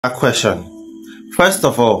Question. First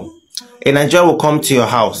of all, a Nigerian will come to your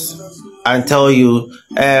house and tell you,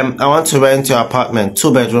 I want to rent your apartment,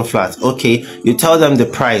 2-bedroom flat. Okay, you tell them the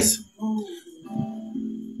price.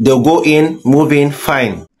 They'll go in, move in,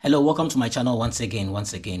 fine. Hello, welcome to my channel once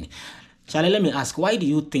again. Charlie, let me ask, why do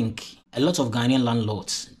you think a lot of Ghanaian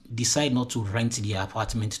landlords decide not to rent their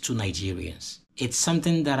apartment to Nigerians? It's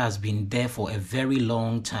something that has been there for a very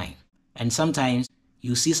long time. And sometimes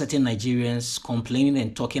you see certain Nigerians complaining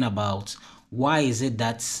and talking about why is it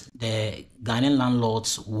that the Ghanaian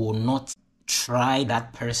landlords will not try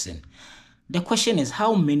that person. The question is,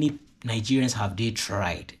 how many Nigerians have they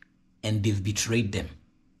tried and they've betrayed them?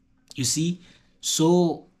 You see,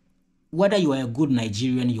 so whether you are a good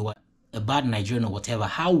Nigerian, you are a bad Nigerian or whatever,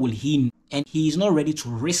 how will he, and he is not ready to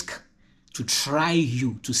risk to try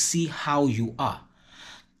you to see how you are.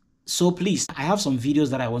 So please, I have some videos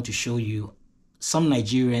that I want to show you, some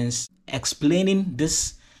Nigerians explaining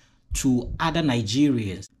this to other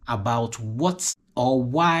Nigerians about what or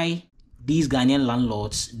why these Ghanaian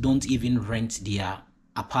landlords don't even rent their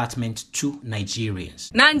apartment to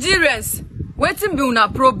Nigerians. Nigerians, waiting be una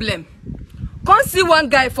problem. Come see one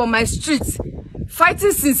guy for my street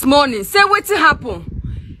fighting since morning. Say wetin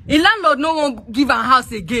happen? A landlord no wan give a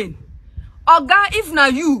house again. Oga, if na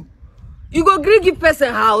you go gree give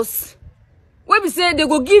person house. When we say they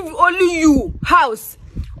go give only you house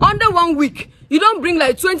under 1 week, you don't bring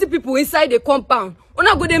like 20 people inside the compound.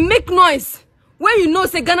 Una go they make noise. When you know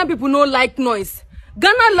say Ghana people no like noise.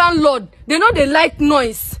 Ghana landlord, they know they like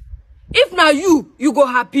noise. If now you go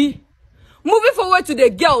happy. Moving forward to the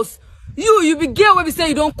girls, you be girl when we say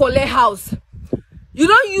you don't collect house. You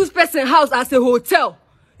don't use person house as a hotel.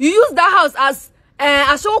 You use that house as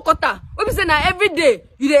a show quota. When we say now every day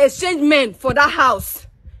you dey exchange men for that house.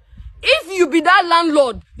 If you be that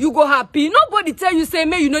landlord, you go happy. Nobody tell you say,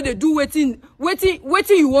 may you know they do waiting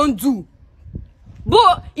you won't do.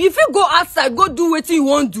 But if you go outside, go do waiting you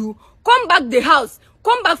won't do, come back the house,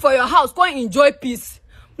 come back for your house, come enjoy peace.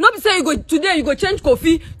 Not be say you go today, you go change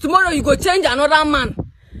coffee, tomorrow you go change another man.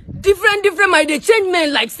 Different man, they change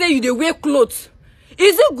men like say you they wear clothes.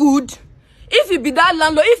 Is it good? If you be that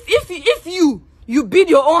landlord, if you build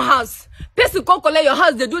your own house, person come collect your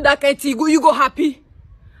house, they do that kind of thing, you go happy.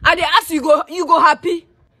 And they ask you go happy.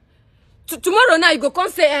 Tomorrow now you go come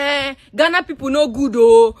say, Ghana people no good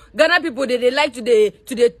oh. Ghana people they like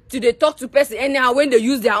to talk to person anyhow when they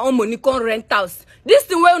use their own money come rent house. This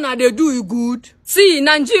thing where now they do you good. See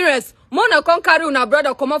Nigerians, mona come carry una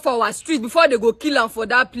brother come out for our street before they go kill him for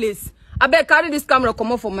that place. I bet carry this camera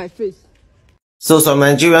come out for my face. So some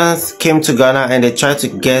Nigerians came to Ghana and they tried to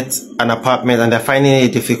get an apartment and they're finding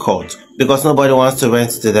it difficult because nobody wants to rent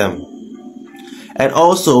to them. And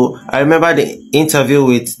also, I remember the interview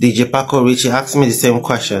with DJ Paco Rich. He asked me the same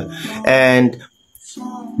question. And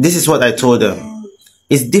this is what I told him.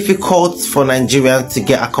 It's difficult for Nigerians to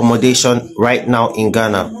get accommodation right now in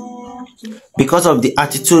Ghana because of the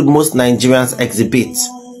attitude most Nigerians exhibit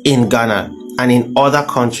in Ghana and in other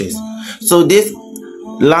countries. So this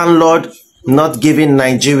landlord not giving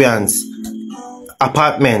Nigerians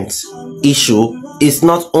apartment issue is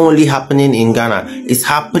not only happening in Ghana, it's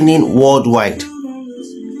happening worldwide.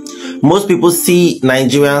 Most people see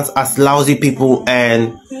Nigerians as lousy people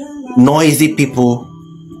and noisy people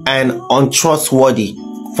and untrustworthy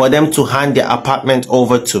for them to hand their apartment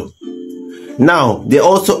over to. Now, they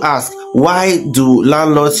also ask, why do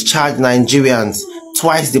landlords charge Nigerians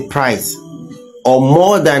twice the price or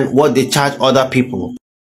more than what they charge other people?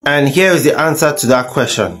 And here is the answer to that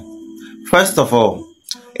question. First of all,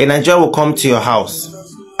 a Nigerian will come to your house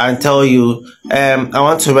and tell you, I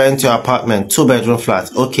want to rent your apartment, 2-bedroom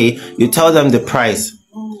flat. Okay, you tell them the price.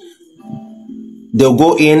 They'll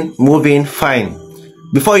go in, move in, fine.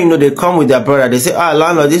 Before you know, they come with their brother. They say,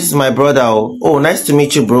 landlord, this is my brother. Oh, nice to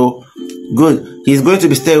meet you, bro. Good. He's going to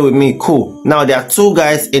be staying with me. Cool. Now, there are 2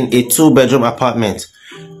 guys in a 2-bedroom apartment.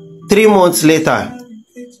 3 months later,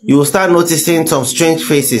 you will start noticing some strange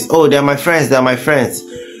faces. Oh, they're my friends.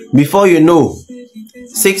 Before you know,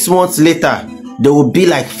 6 months later, there will be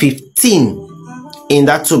like 15 in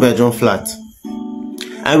that 2-bedroom flat.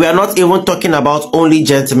 And we are not even talking about only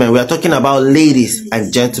gentlemen. We are talking about ladies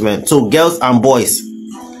and gentlemen. So girls and boys,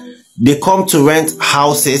 they come to rent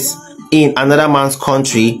houses in another man's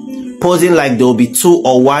country, posing like there will be 2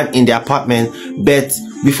 or 1 in the apartment. But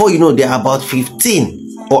before you know, there are about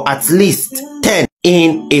 15 or at least 10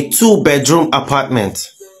 in a 2-bedroom apartment.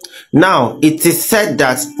 Now, it is said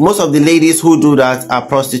that most of the ladies who do that are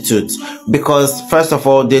prostitutes because, first of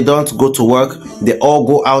all, they don't go to work. They all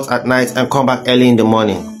go out at night and come back early in the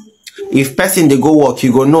morning. If person they go work,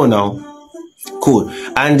 you go know now. Cool.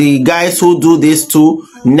 And the guys who do this too,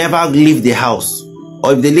 never leave the house,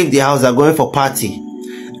 or if they leave the house, they're going for party.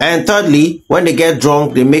 And thirdly, when they get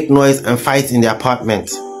drunk, they make noise and fight in the apartment.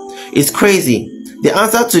 It's crazy. The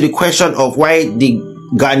answer to the question of why the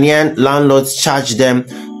Ghanaian landlords charge them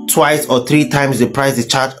twice or three times the price they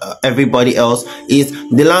charge everybody else is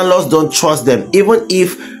the landlords don't trust them. Even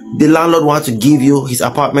if the landlord wants to give you his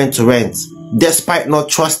apartment to rent, despite not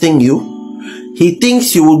trusting you, he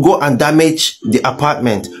thinks you will go and damage the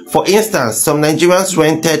apartment. For instance, some Nigerians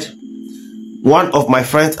rented one of my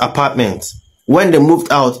friend's apartments. When they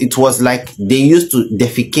moved out, it was like they used to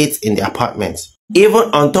defecate in the apartment. Even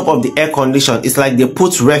on top of the air condition, it's like they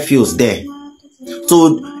put refuse there.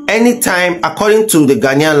 So anytime, according to the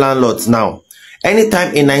Ghanaian landlords now,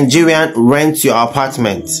 anytime a Nigerian rents your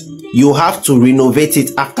apartment, you have to renovate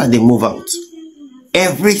it after they move out.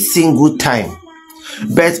 Every single time.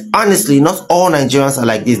 But honestly, not all Nigerians are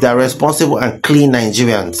like this. They are responsible and clean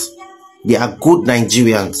Nigerians. They are good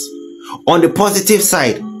Nigerians. On the positive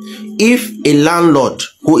side, if a landlord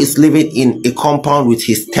who is living in a compound with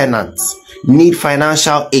his tenants need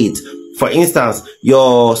financial aid, for instance,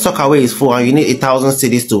 your sockaway is full and you need 1,000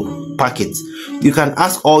 cedis to pack it, you can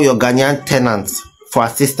ask all your Ghanaian tenants for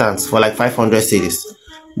assistance for like 500 cedis.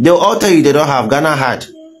 They'll all tell you they don't have. Ghana had.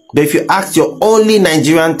 But if you ask your only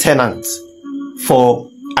Nigerian tenant for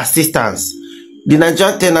assistance, the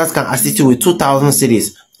Nigerian tenants can assist you with 2,000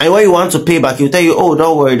 cedis. And when you want to pay back, he'll tell you, oh,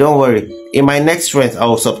 don't worry. In my next rent, I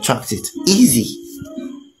will subtract it. Easy.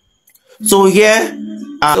 So here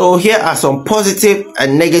are some positive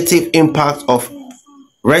and negative impacts of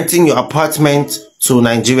renting your apartment to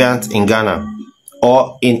Nigerians in Ghana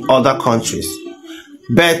or in other countries.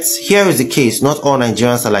 But here is the case, not all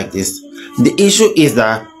Nigerians are like this. The issue is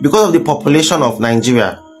that because of the population of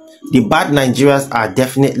Nigeria, the bad Nigerians are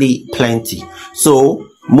definitely plenty. So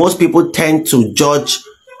most people tend to judge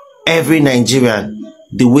every Nigerian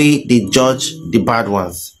the way they judge the bad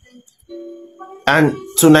ones. And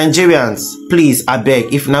to Nigerians, please, I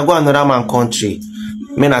beg, if na go another man country,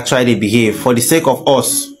 men I try to behave for the sake of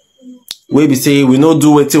us. We be say we no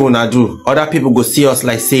do what we wanna do. Other people go see us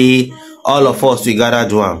like say all of us we gotta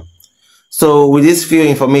do them. So with this few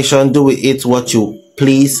information, do with it what you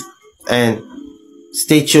please, and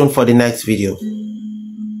stay tuned for the next video.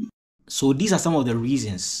 So these are some of the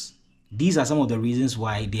reasons. These are some of the reasons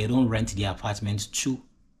why they don't rent their apartments to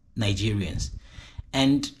Nigerians.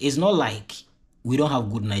 And it's not like we don't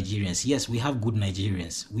have good Nigerians. Yes, we have good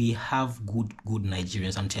Nigerians. We have good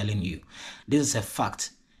Nigerians, I'm telling you. This is a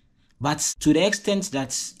fact. But to the extent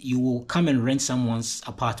that you will come and rent someone's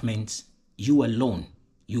apartment, you alone,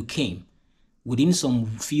 you came. Within some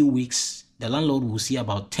few weeks, the landlord will see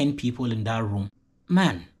about 10 people in that room.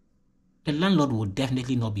 Man, the landlord will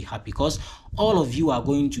definitely not be happy because all of you are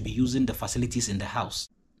going to be using the facilities in the house.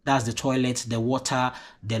 That's the toilet, the water,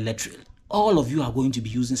 the electric. All of you are going to be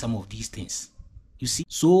using some of these things. You see?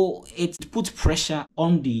 So it puts pressure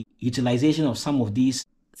on the utilization of some of these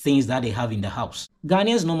things that they have in the house.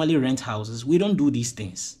 Ghanaians normally rent houses. We don't do these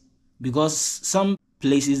things because some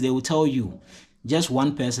places they will tell you just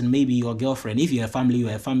one person, maybe your girlfriend. If you're a family,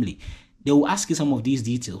 you're a family. They will ask you some of these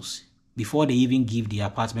details before they even give the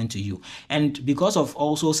apartment to you. And because of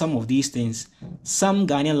also some of these things, some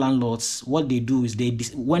Ghanaian landlords, what they do is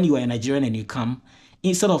when you are a Nigerian and you come,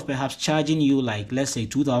 instead of perhaps charging you like, let's say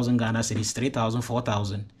 2,000 Ghana cedis, 3,000,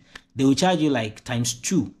 4,000, they will charge you like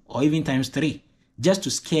 ×2 or even ×3 just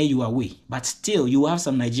to scare you away. But still, you have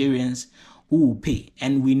some Nigerians who will pay.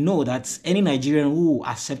 And we know that any Nigerian who will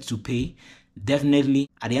accept to pay, definitely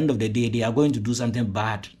at the end of the day, they are going to do something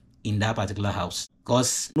bad in that particular house.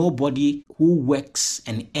 Because nobody who works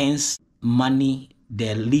and earns money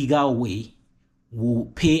the legal way will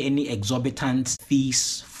pay any exorbitant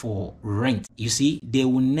fees for rent. You see, they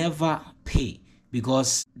will never pay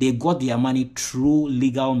because they got their money through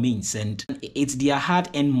legal means and it's their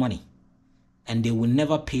hard-earned money and they will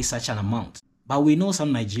never pay such an amount. But we know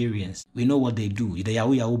some Nigerians, we know what they do, the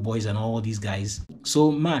Yahoo boys and all these guys.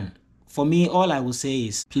 So man, for me, all I will say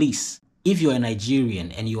is, please, if you're a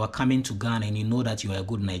Nigerian and you are coming to Ghana and you know that you are a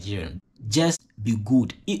good Nigerian, just be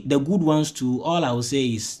good. The good ones too, all I will say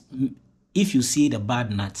is, if you see the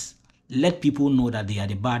bad nuts, let people know that they are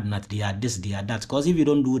the bad nuts, they are this, they are that. Because if you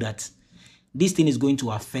don't do that, this thing is going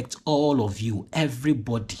to affect all of you,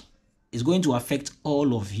 everybody. It's going to affect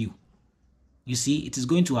all of you. You see, it is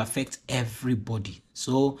going to affect everybody.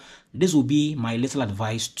 So this will be my little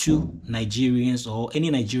advice to Nigerians or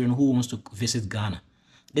any Nigerian who wants to visit Ghana.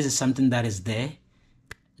 This is something that is there.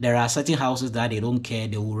 There are certain houses that they don't care.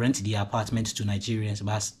 They will rent their apartments to Nigerians.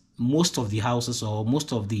 But most of the houses or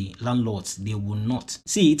most of the landlords, they will not.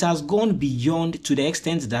 See, it has gone beyond to the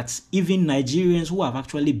extent that even Nigerians who have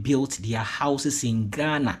actually built their houses in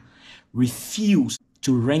Ghana refuse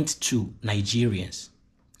to rent to Nigerians.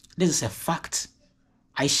 This is a fact.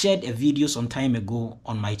 I shared a video some time ago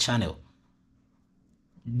on my channel.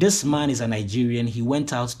 This man is a Nigerian. He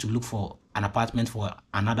went out to look for an apartment for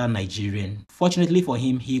another Nigerian. Fortunately for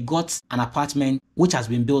him, he got an apartment which has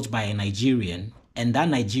been built by a Nigerian, and that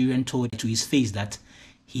Nigerian told to his face that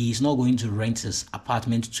he is not going to rent his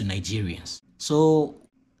apartment to Nigerians. So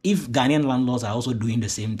if Ghanaian landlords are also doing the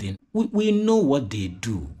same thing, we know what they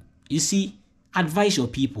do. You see, advise your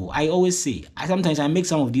people. I always say, sometimes I make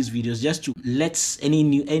some of these videos just to let any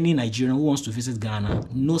Nigerian who wants to visit Ghana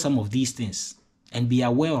know some of these things and be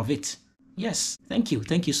aware of it. Yes, thank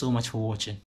you so much for watching.